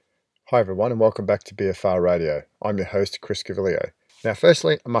Hi everyone and welcome back to BFR Radio. I'm your host Chris Cavillio. Now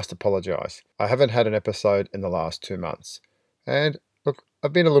firstly, I must apologise. I haven't had an episode in the last 2 months. And look,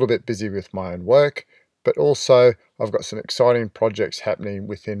 I've been a little bit busy with my own work, but also I've got some exciting projects happening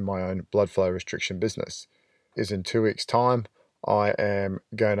within my own blood flow restriction business. In 2 weeks' time, I am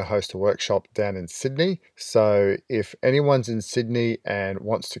going to host a workshop down in Sydney. So if anyone's in Sydney and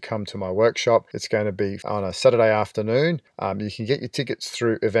wants to come to my workshop, it's going to be on a Saturday afternoon. You can get your tickets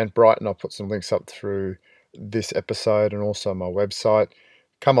through Eventbrite, and I'll put some links up through this episode and also my website.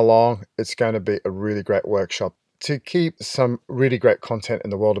 Come along. It's going to be a really great workshop to keep some really great content in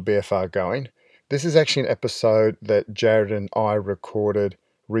the world of BFR going. This is actually an episode that Jared and I recorded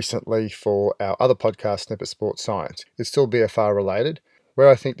recently for our other podcast, Snippet Sports Science. It's still BFR related. Where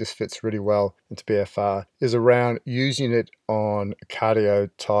I think this fits really well into BFR is around using it on cardio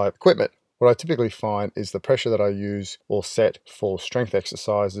type equipment. What I typically find is the pressure that I use or set for strength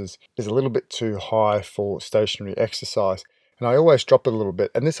exercises is a little bit too high for stationary exercise. And I always drop it a little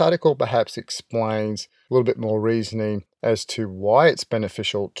bit. And this article perhaps explains a little bit more reasoning as to why it's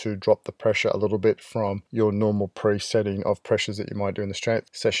beneficial to drop the pressure a little bit from your normal pre-setting of pressures that you might do in the strength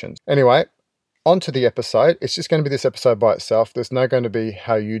sessions. Anyway, on to the episode. It's just going to be this episode by itself. There's no going to be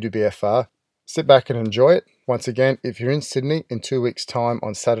how you do BFR. Sit back and enjoy it. Once again, if you're in Sydney in 2 weeks' time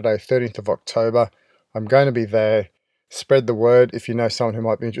on Saturday, 13th of October, I'm going to be there. Spread the word if you know someone who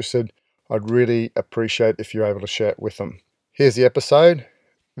might be interested. I'd really appreciate if you're able to share it with them. Here's the episode.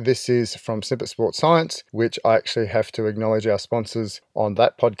 This is from Snippet Sports Science, which I actually have to acknowledge our sponsors on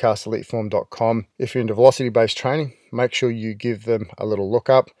that podcast, eliteform.com. If you're into velocity-based training, make sure you give them a little look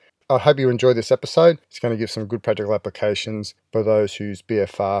up. I hope you enjoy this episode. It's going to give some good practical applications for those who use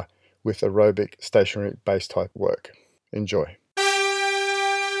BFR with aerobic stationary-based type work. Enjoy.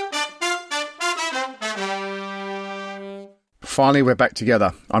 Finally, we're back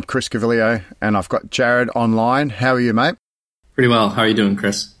together. I'm Chris Cavillio, and I've got Jared online. How are you, mate? Pretty well. How are you doing,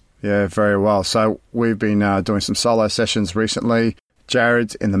 Chris? Yeah, very well. So we've been doing some solo sessions recently.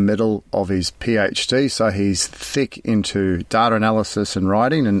 Jared's in the middle of his PhD, so he's thick into data analysis and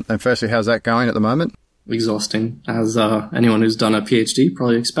writing. And firstly, how's that going at the moment? Exhausting, as anyone who's done a PhD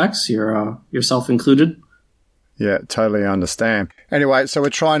probably expects, yourself included. Yeah, totally understand. Anyway, so we're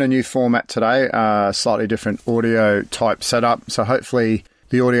trying a new format today, slightly different audio type setup. So hopefully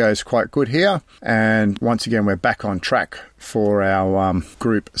the audio is quite good here. And once again, we're back on track for our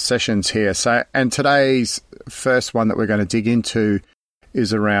group sessions here. And today's first one that we're going to dig into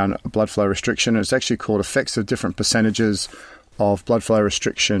is around blood flow restriction. It's actually called Effects of Different Percentages of Blood Flow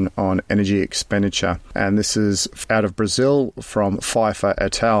Restriction on Energy Expenditure. And this is out of Brazil from Pfeiffer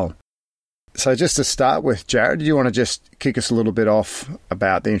et al. So just to start with, Jared, do you want to just kick us a little bit off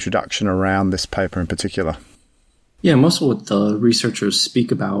about the introduction around this paper in particular? Yeah, most of what the researchers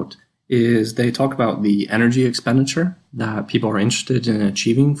speak about is they talk about the energy expenditure that people are interested in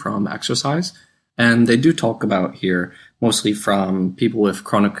achieving from exercise. And they do talk about here mostly from people with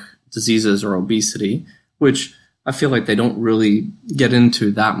chronic diseases or obesity, which I feel like they don't really get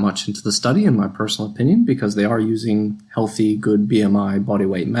into that much into the study, in my personal opinion, because they are using healthy, good BMI body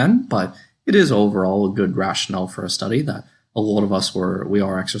weight men. But it is overall a good rationale for a study that a lot of us we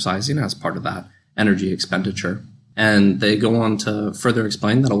are exercising as part of that energy expenditure. And they go on to further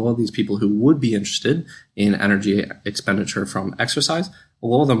explain that a lot of these people who would be interested in energy expenditure from exercise, a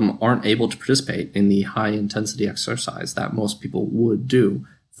lot of them aren't able to participate in the high intensity exercise that most people would do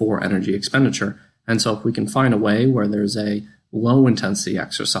for energy expenditure. And so if we can find a way where there's a low intensity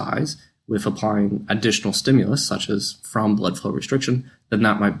exercise with applying additional stimulus, such as from blood flow restriction, then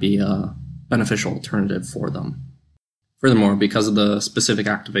that might be a beneficial alternative for them. Furthermore, because of the specific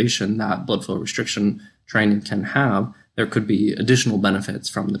activation that blood flow restriction training can have, there could be additional benefits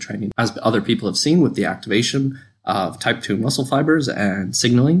from the training. As other people have seen with the activation of type 2 muscle fibers and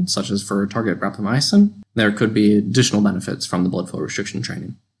signaling, such as for target rapamycin, there could be additional benefits from the blood flow restriction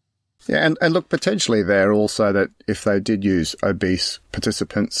training. Yeah, and look, potentially there also that if they did use obese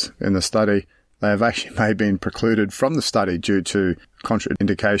participants in the study, they have actually may have been precluded from the study due to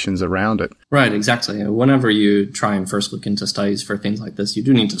contraindications around it. Right, exactly. Whenever you try and first look into studies for things like this, you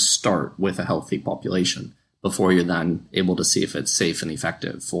do need to start with a healthy population before you're then able to see if it's safe and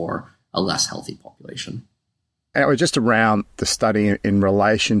effective for a less healthy population. And just around the study in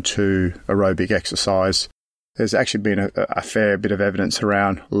relation to aerobic exercise, there's actually been a fair bit of evidence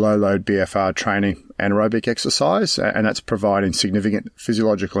around low-load BFR training and aerobic exercise, and that's providing significant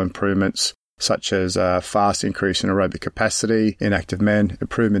physiological improvements such as a fast increase in aerobic capacity in active men,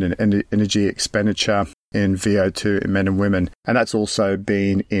 improvement in energy expenditure in VO2 in men and women. And that's also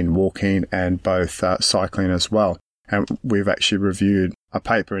been in walking and both cycling as well. And we've actually reviewed a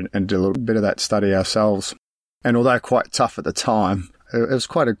paper and did a little bit of that study ourselves. And although quite tough at the time, it was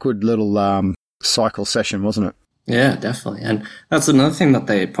quite a good little cycle session, wasn't it? Yeah, definitely. And that's another thing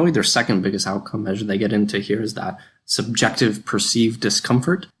that probably their second biggest outcome measure they get into here is that subjective perceived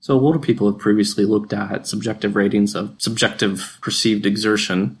discomfort. So a lot of people have previously looked at subjective ratings of subjective perceived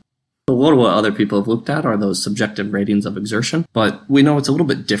exertion. A lot of what other people have looked at are those subjective ratings of exertion, but we know it's a little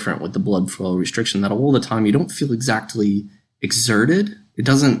bit different with the blood flow restriction, that all the time you don't feel exactly exerted. It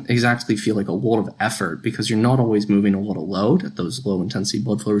doesn't exactly feel like a lot of effort because you're not always moving a lot of load at those low intensity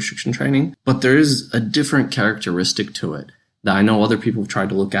blood flow restriction training, but there is a different characteristic to it that I know other people have tried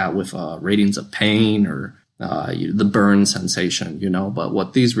to look at with ratings of pain or the burn sensation, but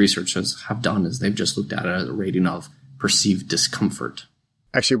what these researchers have done is they've just looked at it as a rating of perceived discomfort.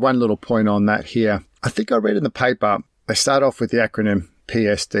 Actually, one little point on that here. I think I read in the paper, they start off with the acronym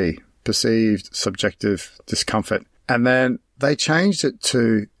PSD, Perceived Subjective Discomfort, and then they changed it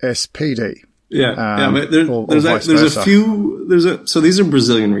to SPD. So these are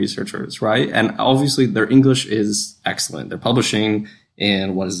Brazilian researchers, right? And obviously their English is excellent. They're publishing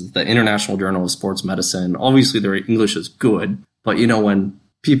in the International Journal of Sports Medicine. Obviously their English is good, but when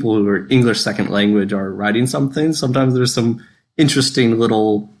people who are English second language are writing something, sometimes there's some interesting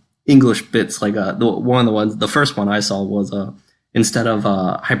little English bits. Like the first one I saw was instead of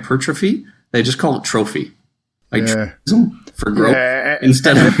hypertrophy, they just call it trophy. For growth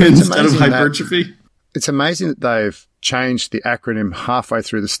instead of hypertrophy. It's amazing that they've changed the acronym halfway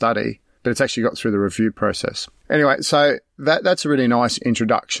through the study, but it's actually got through the review process. Anyway, so that's a really nice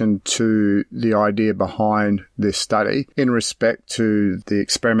introduction to the idea behind this study in respect to the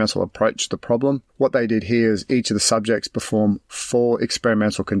experimental approach to the problem. What they did here is each of the subjects performed 4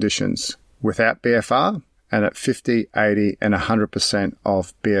 experimental conditions without BFR, and at 50, 80, and 100%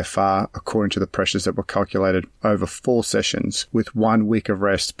 of BFR according to the pressures that were calculated over 4 sessions with 1 week of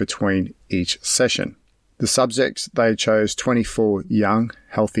rest between each session. The subjects, they chose 24 young,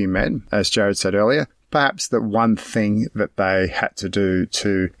 healthy men, as Jared said earlier. Perhaps the one thing that they had to do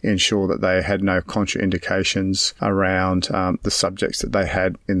to ensure that they had no contraindications around the subjects that they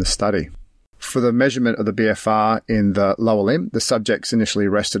had in the study. For the measurement of the BFR in the lower limb, the subjects initially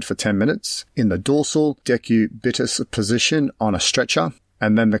rested for 10 minutes in the dorsal decubitus position on a stretcher,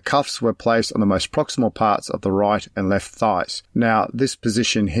 and then the cuffs were placed on the most proximal parts of the right and left thighs. Now, this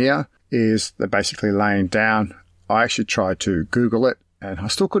position here is they're basically laying down. I actually tried to Google it, and I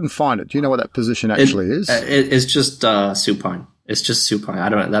still couldn't find it. Do you know what that position actually is? It's just supine. It's just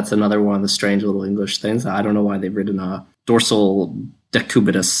supine. That's another one of the strange little English things. I don't know why they've written a dorsal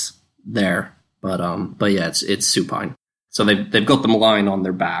decubitus there, but yeah, it's supine. So they've got them lying on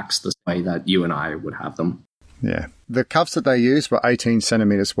their backs the way that you and I would have them. Yeah. The cuffs that they used were 18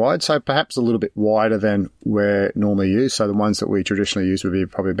 centimeters wide, so perhaps a little bit wider than we're normally used. So the ones that we traditionally use would be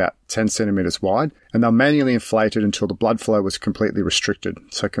probably about 10 centimeters wide, and they're manually inflated until the blood flow was completely restricted,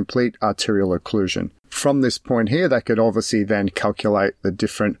 so complete arterial occlusion. From this point here, they could obviously then calculate the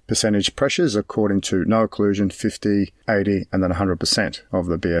different percentage pressures according to no occlusion, 50, 80, and then 100% of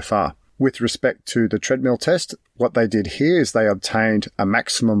the BFR. With respect to the treadmill test, what they did here is they obtained a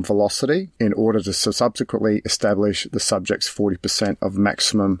maximum velocity in order to subsequently establish the subject's 40% of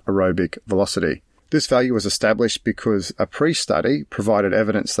maximum aerobic velocity. This value was established because a pre-study provided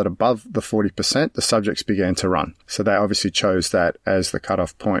evidence that above the 40%, the subjects began to run. So they obviously chose that as the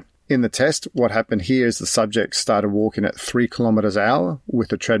cutoff point. In the test, what happened here is the subjects started walking at 3 kilometers an hour with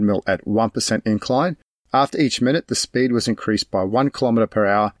the treadmill at 1% incline. After each minute, the speed was increased by 1 kilometer per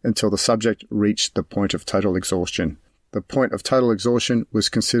hour until the subject reached the point of total exhaustion. The point of total exhaustion was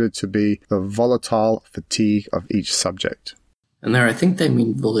considered to be the volatile fatigue of each subject. And there, I think they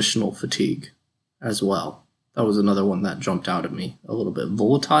mean volitional fatigue as well. That was another one that jumped out at me a little bit.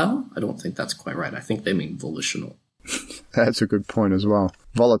 Volatile? I don't think that's quite right. I think they mean volitional. That's a good point as well.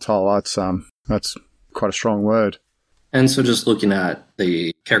 Volatile, that's quite a strong word. And so just looking at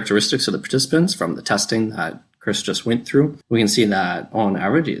the characteristics of the participants from the testing that Chris just went through, we can see that on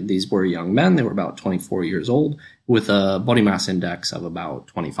average, these were young men. They were about 24 years old with a body mass index of about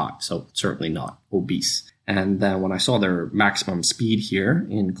 25. So certainly not obese. And then when I saw their maximum speed here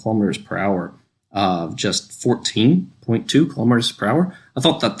in kilometers per hour of just 14.2 kilometers per hour, I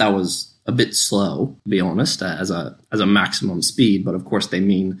thought that was a bit slow, to be honest, as a maximum speed. But of course, they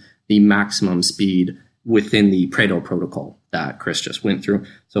mean the maximum speed within the Pareto protocol that Chris just went through.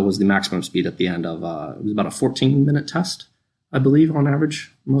 So it was the maximum speed at the end of, it was about a 14-minute test, I believe, on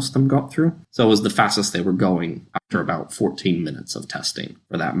average, most of them got through. So it was the fastest they were going after about 14 minutes of testing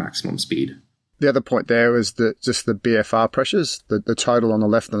for that maximum speed. The other point there is that just the BFR pressures, the total on the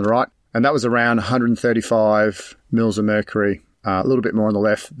left and the right, and that was around 135 mils of mercury, a little bit more on the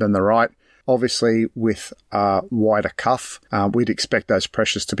left than the right. Obviously, with a wider cuff, we'd expect those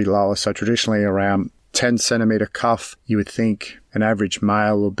pressures to be lower. So traditionally around 10 centimetre cuff, you would think an average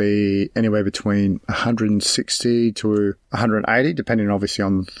male will be anywhere between 160 to 180, depending obviously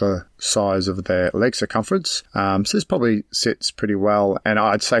on the size of their leg circumference. So this probably sits pretty well. And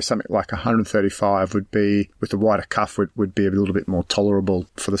I'd say something like 135 would be, with the wider cuff, would be a little bit more tolerable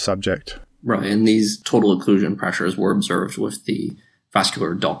for the subject. Right, and these total occlusion pressures were observed with the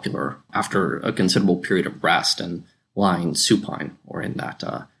vascular Doppler after a considerable period of rest and lying supine, or in that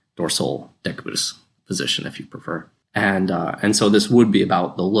dorsal decubitus position, if you prefer. And so this would be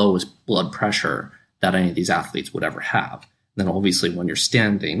about the lowest blood pressure that any of these athletes would ever have. Then obviously when you're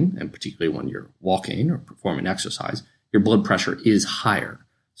standing, and particularly when you're walking or performing exercise, your blood pressure is higher.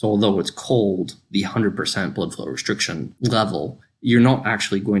 So although it's cold, the 100% blood flow restriction level, you're not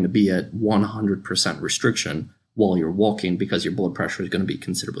actually going to be at 100% restriction while you're walking, because your blood pressure is going to be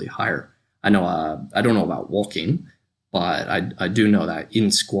considerably higher. I know, I don't know about walking, but I do know that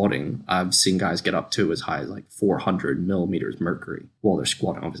in squatting, I've seen guys get up to as high as like 400 millimeters mercury while they're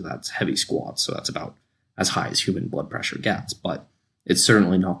squatting. Obviously, that's heavy squats, so that's about as high as human blood pressure gets. But it's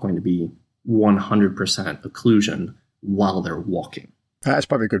certainly not going to be 100% occlusion while they're walking. That's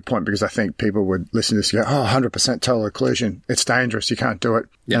probably a good point, because I think people would listen to this and go, 100% total occlusion. It's dangerous. You can't do it.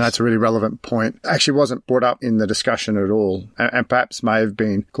 Yes. And that's a really relevant point. Actually wasn't brought up in the discussion at all, and perhaps may have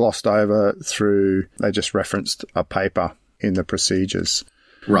been glossed over through, they just referenced a paper in the procedures.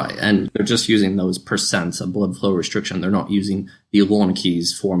 Right, and they're just using those percents of blood flow restriction. They're not using the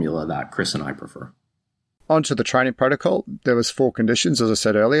Lorentz formula that Chris and I prefer. Onto the training protocol, there was 4 conditions, as I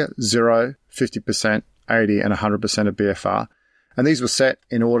said earlier: 0, 50%, 80, and 100% of BFR. And these were set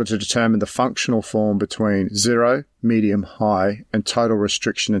in order to determine the functional form between 0, medium, high, and total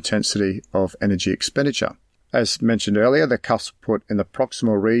restriction intensity of energy expenditure. As mentioned earlier, the cuffs were put in the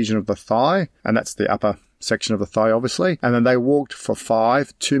proximal region of the thigh, and that's the upper section of the thigh, obviously. And then they walked for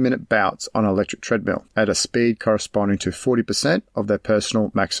 5 2-minute bouts on an electric treadmill at a speed corresponding to 40% of their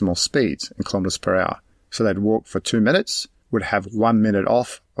personal maximal speeds in kilometers per hour. So they'd walk for 2 minutes, would have 1 minute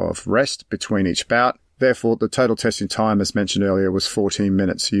off of rest between each bout. Therefore, the total testing time, as mentioned earlier, was 14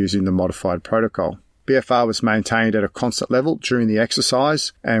 minutes using the modified protocol. BFR was maintained at a constant level during the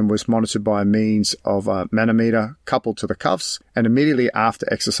exercise and was monitored by means of a manometer coupled to the cuffs. And immediately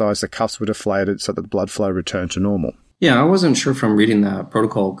after exercise, the cuffs were deflated so that the blood flow returned to normal. Yeah, I wasn't sure from reading that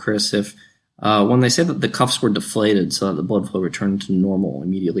protocol, Chris, if when they say that the cuffs were deflated so that the blood flow returned to normal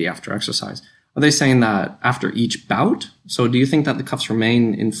immediately after exercise, are they saying that after each bout? So do you think that the cuffs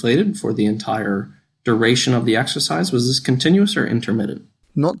remain inflated for the entire duration of the exercise? Was this continuous or intermittent?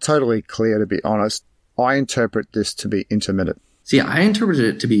 Not totally clear, to be honest. I interpret this to be intermittent. See, I interpreted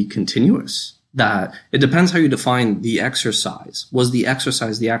it to be continuous. That it depends how you define the exercise. Was the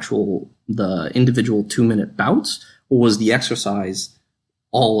exercise the individual 2-minute bouts, or was the exercise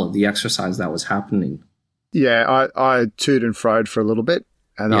all of the exercise that was happening? Yeah, I toed and froed for a little bit,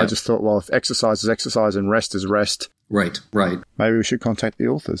 and I just thought, well, if exercise is exercise and rest is rest. Right. Maybe we should contact the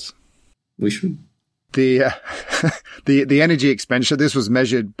authors. We should. The energy expenditure, this was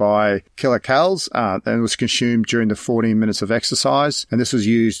measured by kilocalories and was consumed during the 14 minutes of exercise, and this was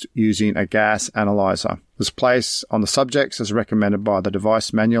used using a gas analyzer. It was placed on the subjects as recommended by the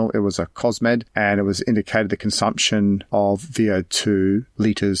device manual. It was a COSMED, and it was indicated the consumption of VO2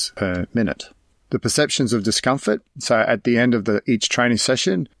 litres per minute. The perceptions of discomfort. So at the end of each training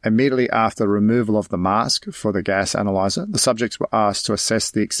session, immediately after removal of the mask for the gas analyzer, the subjects were asked to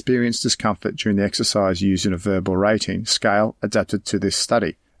assess the experienced discomfort during the exercise using a verbal rating scale adapted to this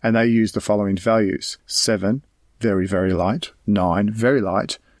study. And they used the following values: 7, very, very light; 9, very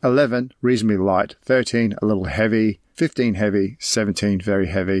light; 11, reasonably light; 13, a little heavy; 15, heavy; 17, very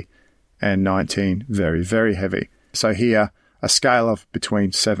heavy; and 19, very, very heavy. So here, a scale of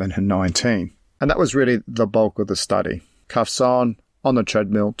between 7 and 19. And that was really the bulk of the study. Cuffs on the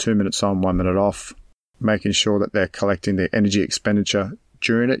treadmill, 2 minutes on, 1 minute off, making sure that they're collecting their energy expenditure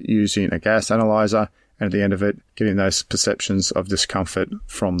during it using a gas analyzer, and at the end of it, getting those perceptions of discomfort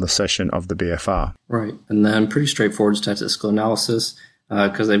from the session of the BFR. Right. And then pretty straightforward statistical analysis,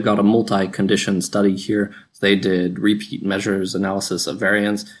 because they've got a multi-condition study here. So they did repeat measures analysis of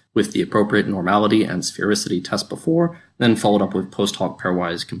variance with the appropriate normality and sphericity test before, then followed up with post hoc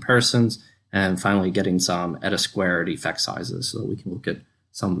pairwise comparisons, and finally getting some eta-squared effect sizes so that we can look at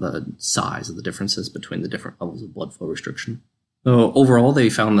some of the size of the differences between the different levels of blood flow restriction. So overall, they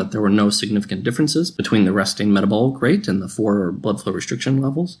found that there were no significant differences between the resting metabolic rate and the 4 blood flow restriction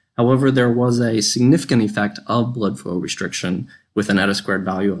levels. However, there was a significant effect of blood flow restriction with an eta squared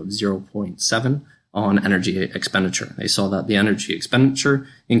value of 0.7 on energy expenditure. They saw that the energy expenditure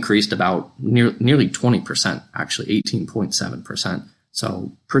increased about nearly 20%, actually 18.7%.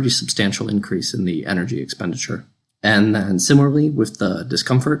 So pretty substantial increase in the energy expenditure. And then similarly with the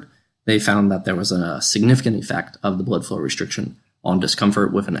discomfort, they found that there was a significant effect of the blood flow restriction on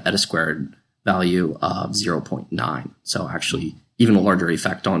discomfort with an eta squared value of 0.9. So actually even a larger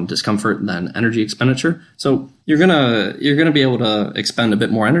effect on discomfort than energy expenditure. So you're gonna be able to expend a bit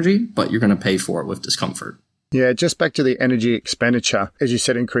more energy, but you're gonna pay for it with discomfort. Yeah, just back to the energy expenditure, as you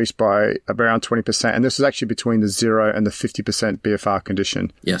said, increased by around 20%. And this is actually between the 0 and the 50% BFR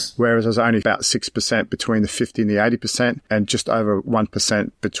condition. Yes. Whereas there's only about 6% between the 50 and the 80%, and just over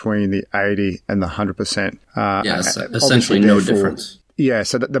 1% between the 80 and the 100%. Yes, essentially no difference. Yeah,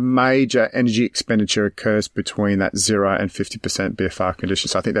 so that the major energy expenditure occurs between that 0 and 50% BFR condition.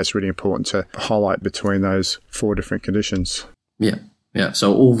 So I think that's really important to highlight between those 4 different conditions. Yeah.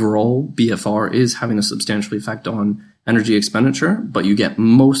 So overall, BFR is having a substantial effect on energy expenditure, but you get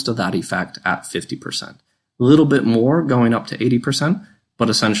most of that effect at 50%. A little bit more going up to 80%, but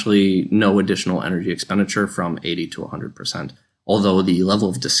essentially no additional energy expenditure from 80 to 100%. Although the level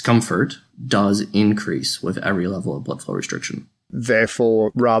of discomfort does increase with every level of blood flow restriction.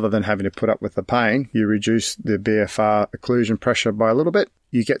 Therefore, rather than having to put up with the pain, you reduce the BFR occlusion pressure by a little bit.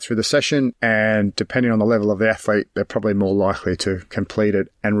 You get through the session, and depending on the level of the athlete, they're probably more likely to complete it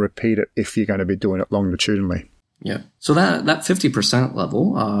and repeat it if you're going to be doing it longitudinally. Yeah. So that 50%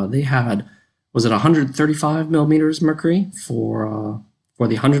 level, they had, was it 135 millimeters mercury for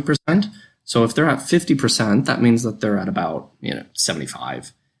the 100%? So if they're at 50%, that means that they're at about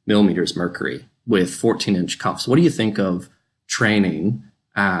 75 millimeters mercury with 14-inch cuffs. What do you think of training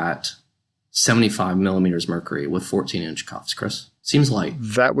at 75 millimeters mercury with 14-inch cuffs, Chris? Seems like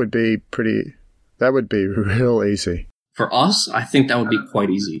that would be real easy. For us, I think that would be quite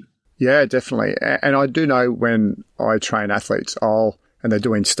easy. Yeah, definitely. And I do know when I train athletes, and they're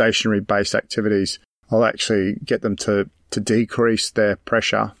doing stationary-based activities, I'll actually get them to decrease their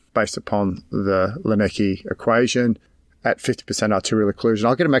pressure based upon the Lennecke equation at 50% arterial occlusion.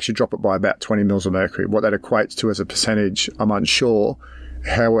 I'll get them actually drop it by about 20 mils of mercury. What that equates to as a percentage, I'm unsure.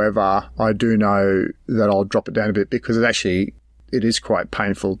 However, I do know that I'll drop it down a bit because it is quite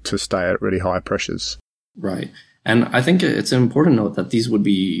painful to stay at really high pressures. Right. And I think it's an important note that these would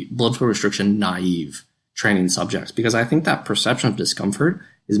be blood flow restriction naive training subjects, because I think that perception of discomfort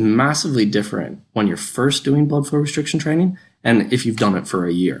is massively different when you're first doing blood flow restriction training and if you've done it for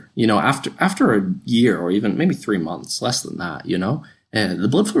a year. After a year or even maybe 3 months, less than that, and the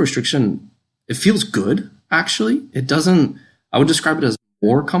blood flow restriction, it feels good, actually. It doesn't, I would describe it as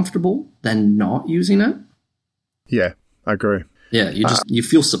more comfortable than not using it. Yeah, I agree. Yeah, you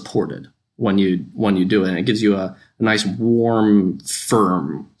feel supported when you do it, and it gives you a nice warm,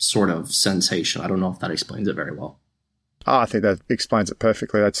 firm sort of sensation. I don't know if that explains it very well. I think that explains it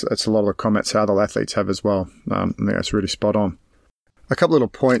perfectly. That's a lot of the comments other athletes have as well. I think that's really spot on. A couple little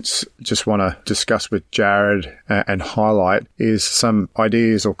points just want to discuss with Jared and highlight is some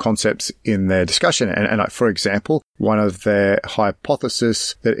ideas or concepts in their discussion. And for example, one of their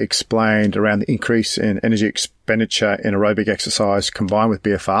hypotheses that explained around the increase in energy expenditure in aerobic exercise combined with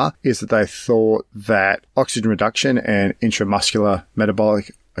BFR is that they thought that oxygen reduction and intramuscular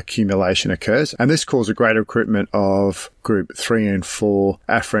metabolic accumulation occurs, and this causes a greater recruitment of group 3 and 4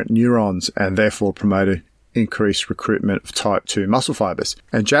 afferent neurons and therefore promoted increased recruitment of type 2 muscle fibers.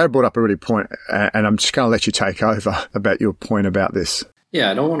 And Jared brought up a really point, and I'm just going to let you take over about your point about this.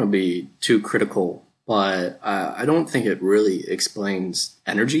 Yeah, I don't want to be too critical, but I don't think it really explains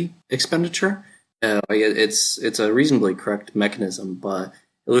energy expenditure. It's a reasonably correct mechanism, but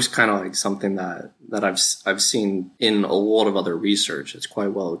it looks kind of like something that I've seen in a lot of other research. It's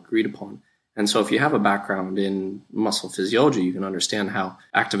quite well agreed upon. And so if you have a background in muscle physiology, you can understand how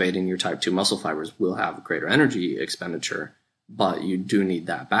activating your type 2 muscle fibers will have greater energy expenditure, but you do need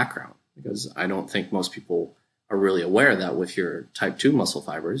that background, because I don't think most people are really aware that with your type 2 muscle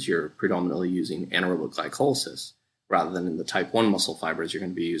fibers, you're predominantly using anaerobic glycolysis, rather than in the type 1 muscle fibers, you're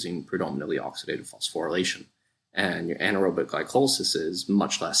going to be using predominantly oxidative phosphorylation. And your anaerobic glycolysis is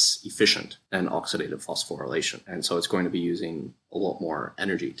much less efficient than oxidative phosphorylation. And so it's going to be using a lot more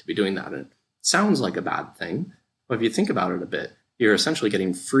energy to be doing that. And it sounds like a bad thing, but if you think about it a bit, you're essentially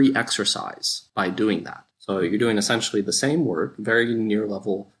getting free exercise by doing that. So you're doing essentially the same work, very near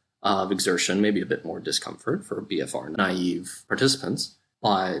level of exertion, maybe a bit more discomfort for BFR naive participants.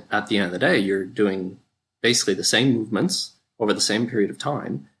 But at the end of the day, you're doing basically the same movements over the same period of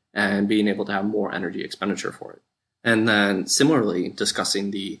time and being able to have more energy expenditure for it. And then similarly, discussing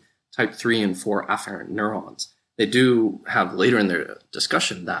the type 3 and 4 afferent neurons. they do have later in their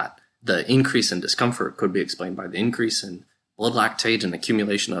discussion that the increase in discomfort could be explained by the increase in blood lactate and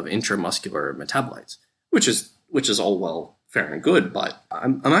accumulation of intramuscular metabolites, which is all well, fair and good, but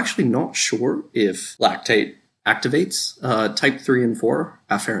I'm actually not sure if lactate activates type 3 and 4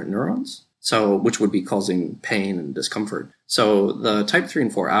 afferent neurons, which would be causing pain and discomfort. So the type 3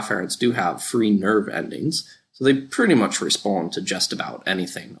 and 4 afferents do have free nerve endings, so they pretty much respond to just about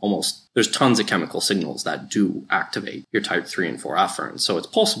anything. There's tons of chemical signals that do activate your type 3 and 4 afferents, so it's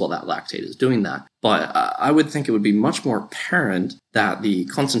possible that lactate is doing that. But I would think it would be much more apparent that the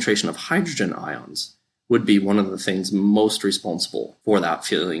concentration of hydrogen ions would be one of the things most responsible for that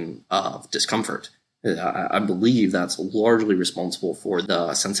feeling of discomfort. I believe that's largely responsible for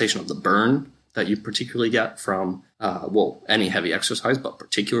the sensation of the burn that you particularly get from, any heavy exercise, but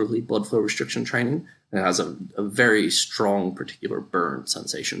particularly blood flow restriction training. It has a very strong particular burn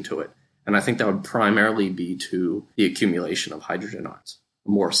sensation to it. And I think that would primarily be to the accumulation of hydrogen ions, a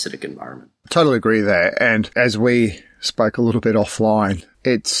more acidic environment. Totally agree there. And as we spoke a little bit offline,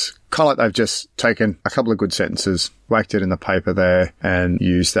 it's kind of like they've just taken a couple of good sentences, whacked it in the paper there, and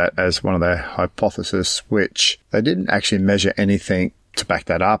used that as one of their hypotheses, which they didn't actually measure anything to back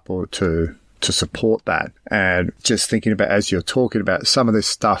that up or to support that. And just thinking about, as you're talking about, some of this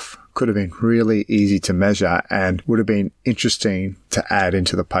stuff could have been really easy to measure and would have been interesting to add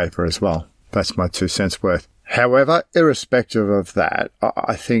into the paper as well. That's my 2 cents worth. However, irrespective of that,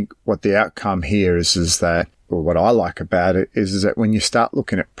 I think what the outcome here is that, or what I like about it, is that when you start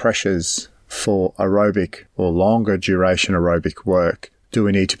looking at pressures for aerobic or longer duration aerobic work, do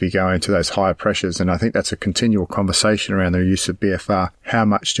we need to be going to those higher pressures? And I think that's a continual conversation around the use of BFR. How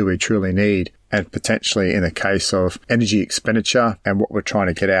much do we truly need? And potentially in the case of energy expenditure and what we're trying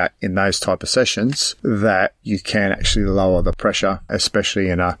to get out in those type of sessions, that you can actually lower the pressure, especially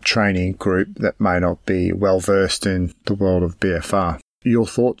in a training group that may not be well versed in the world of BFR. Your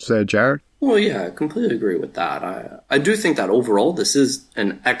thoughts there, Jared? Well, yeah, I completely agree with that. I do think that overall this is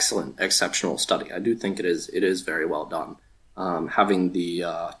an excellent, exceptional study. I do think it is very well done. Having the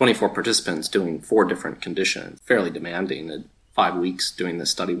 24 participants doing 4 different conditions, fairly demanding, 5 weeks doing this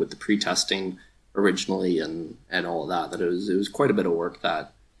study with the pre-testing originally and all of that it was quite a bit of work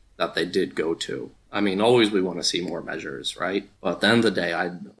that they did go to. I mean, always we want to see more measures, right? But at the end of the day,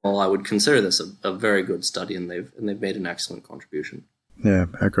 I would consider this a very good study, and they've made an excellent contribution. Yeah,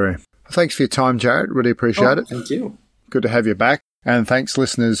 I agree. Thanks for your time, Jared. Really appreciate it. Thank you. Good to have you back. And thanks,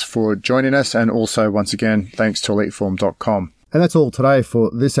 listeners, for joining us. And also, once again, thanks to eliteform.com. And that's all today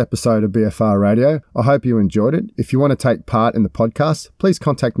for this episode of BFR Radio. I hope you enjoyed it. If you want to take part in the podcast, please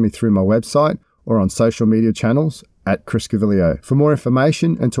contact me through my website or on social media channels at Chris Gavilio. For more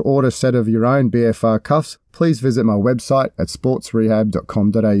information and to order a set of your own BFR cuffs, please visit my website at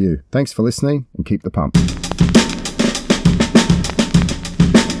sportsrehab.com.au. Thanks for listening and keep the pump.